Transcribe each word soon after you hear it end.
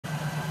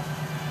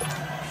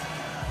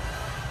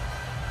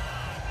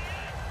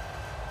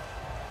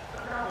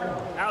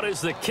out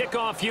is the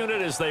kickoff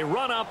unit as they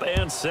run up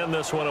and send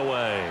this one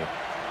away.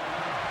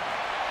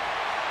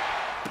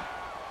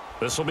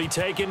 This will be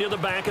taken to the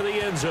back of the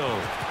end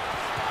zone.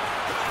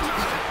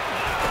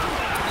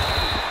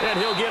 And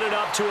he'll get it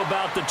up to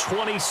about the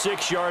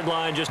 26-yard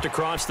line, just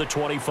across the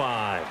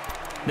 25.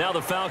 Now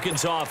the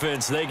Falcons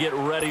offense, they get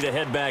ready to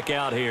head back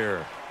out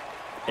here.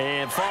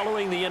 And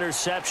following the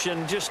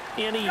interception, just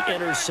any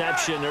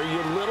interception, are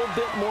you a little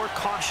bit more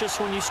cautious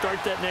when you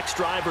start that next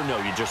drive, or no,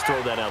 you just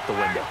throw that out the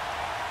window?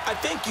 I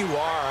think you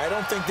are. I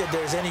don't think that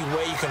there's any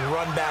way you can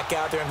run back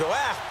out there and go,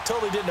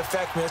 totally didn't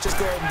affect me. Let's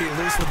just go ahead and be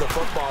loose with the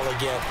football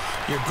again.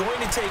 You're going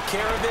to take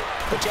care of it,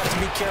 but you have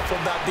to be careful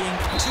about being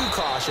too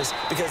cautious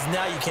because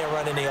now you can't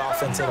run any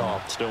offense at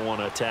all. Still want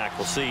to attack.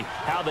 We'll see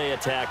how they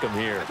attack them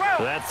here.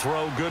 That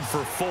throw good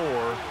for 4.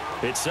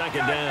 It's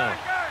second down.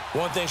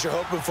 One thing you're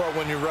hoping for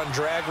when you run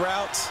drag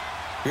routes,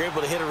 you're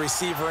able to hit a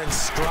receiver in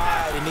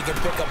stride, and he can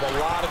pick up a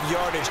lot of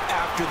yardage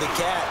after the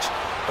catch.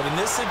 But in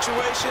this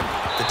situation,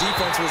 the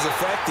defense was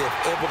effective,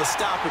 able to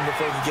stop him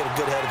before he could get a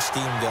good head of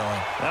steam going.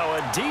 Now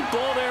a deep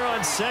ball there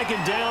on second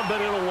down,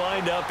 but it'll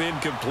wind up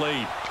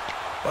incomplete.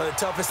 One of the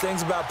toughest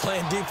things about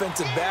playing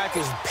defensive back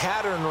is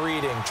pattern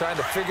reading, trying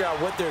to figure out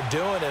what they're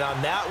doing. And on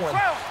that one,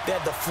 they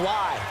had the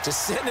fly,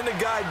 just sending a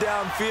guy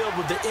downfield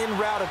with the in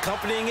route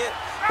accompanying it,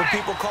 what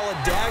people call a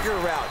dagger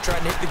route,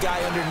 trying to hit the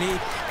guy underneath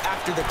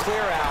after the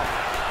clear out.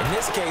 In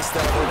this case,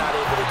 though, they're not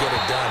able to get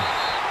it done.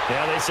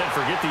 Yeah, they said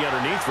forget the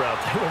underneath route.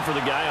 They went for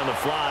the guy on the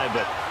fly,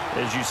 but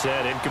as you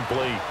said,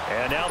 incomplete.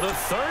 And now the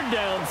third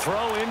down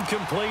throw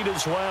incomplete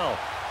as well.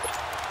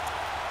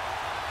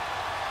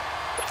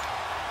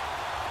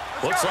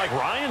 Looks like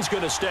Ryan's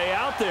going to stay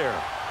out there.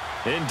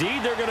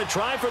 Indeed, they're going to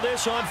try for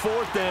this on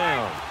 4th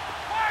down.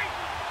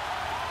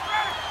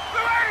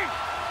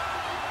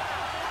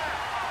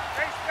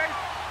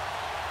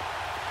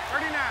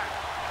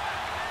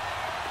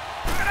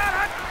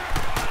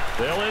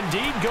 They'll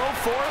indeed go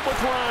for it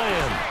with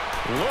Ryan.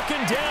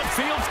 Looking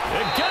downfield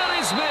and got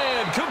his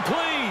man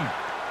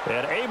complete.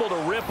 And able to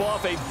rip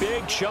off a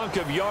big chunk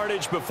of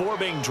yardage before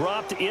being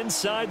dropped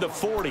inside the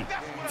 40.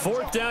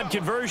 4th down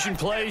conversion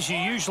plays, you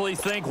usually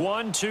think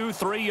 1, 2,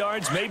 3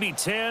 yards, maybe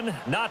 10.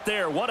 Not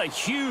there. What a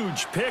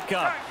huge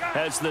pickup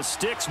as the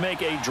Sticks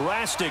make a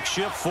drastic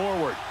shift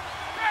forward.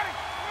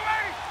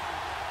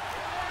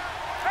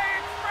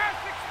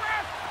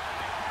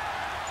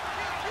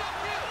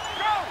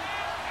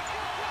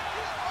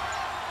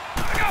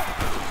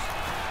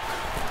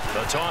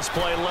 The toss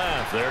play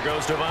left. There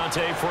goes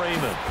Devontae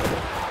Freeman.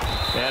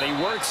 And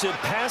he works it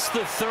past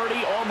the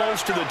 30,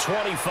 almost to the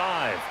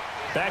 25.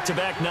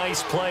 Back-to-back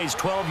nice plays,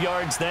 12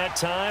 yards that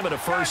time and a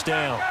first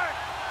down.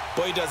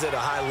 Boy, he does it at a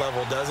high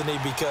level, doesn't he?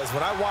 Because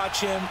when I watch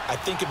him, I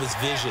think of his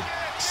vision.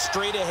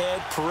 Straight ahead,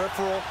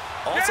 peripheral.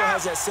 Also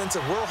has that sense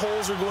of where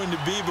holes are going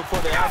to be before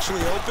they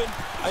actually open.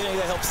 I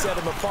think that helps set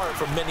him apart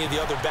from many of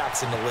the other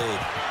backs in the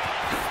league.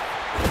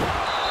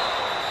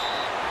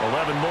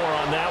 11 more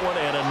on that one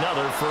and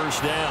another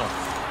first down.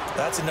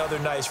 That's another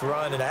nice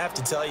run, and I have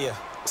to tell you,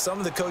 some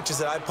of the coaches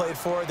that I played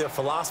for, their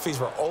philosophies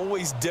were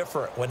always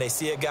different when they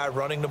see a guy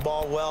running the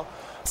ball well.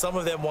 Some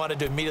of them wanted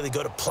to immediately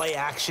go to play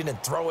action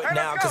and throw it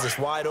now because it's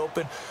wide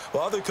open.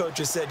 Well, other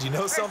coaches said, you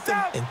know something?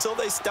 Until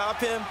they stop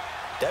him,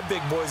 that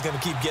big boy's going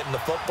to keep getting the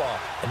football.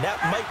 And that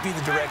might be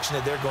the direction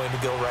that they're going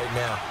to go right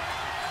now.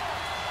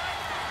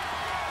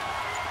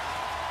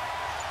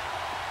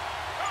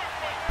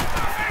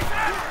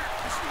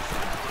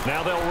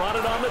 Now they'll run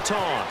it on the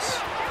toss.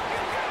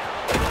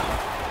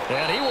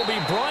 And he will be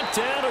brought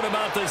down at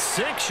about the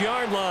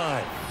 6-yard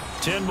line.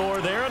 10 more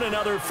there and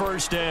another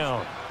first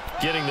down.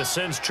 Getting the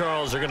sense,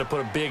 Charles, they're going to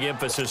put a big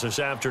emphasis this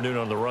afternoon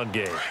on the run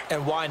game.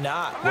 And why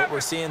not? What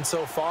we're seeing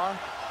so far,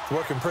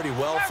 working pretty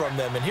well from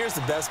them. And here's the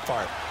best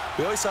part.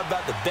 We always talk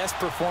about the best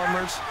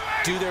performers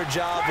do their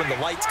job when the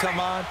lights come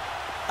on.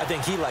 I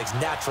think he likes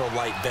natural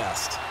light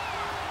best.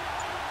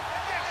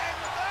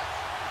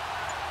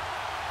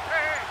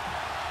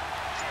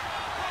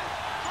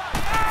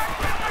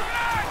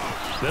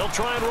 They'll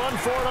try and run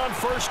for it on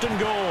 1st and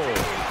goal.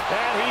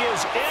 And he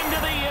is into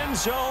the end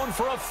zone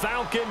for a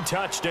Falcon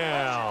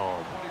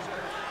touchdown.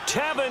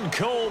 Tevin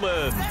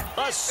Coleman,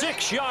 a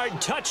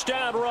 6-yard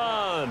touchdown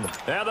run.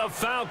 And the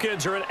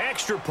Falcons are an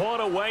extra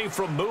point away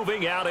from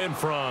moving out in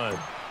front.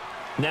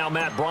 Now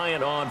Matt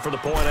Bryant on for the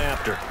point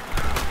after.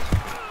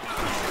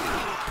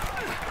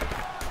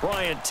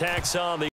 Bryant tacks on the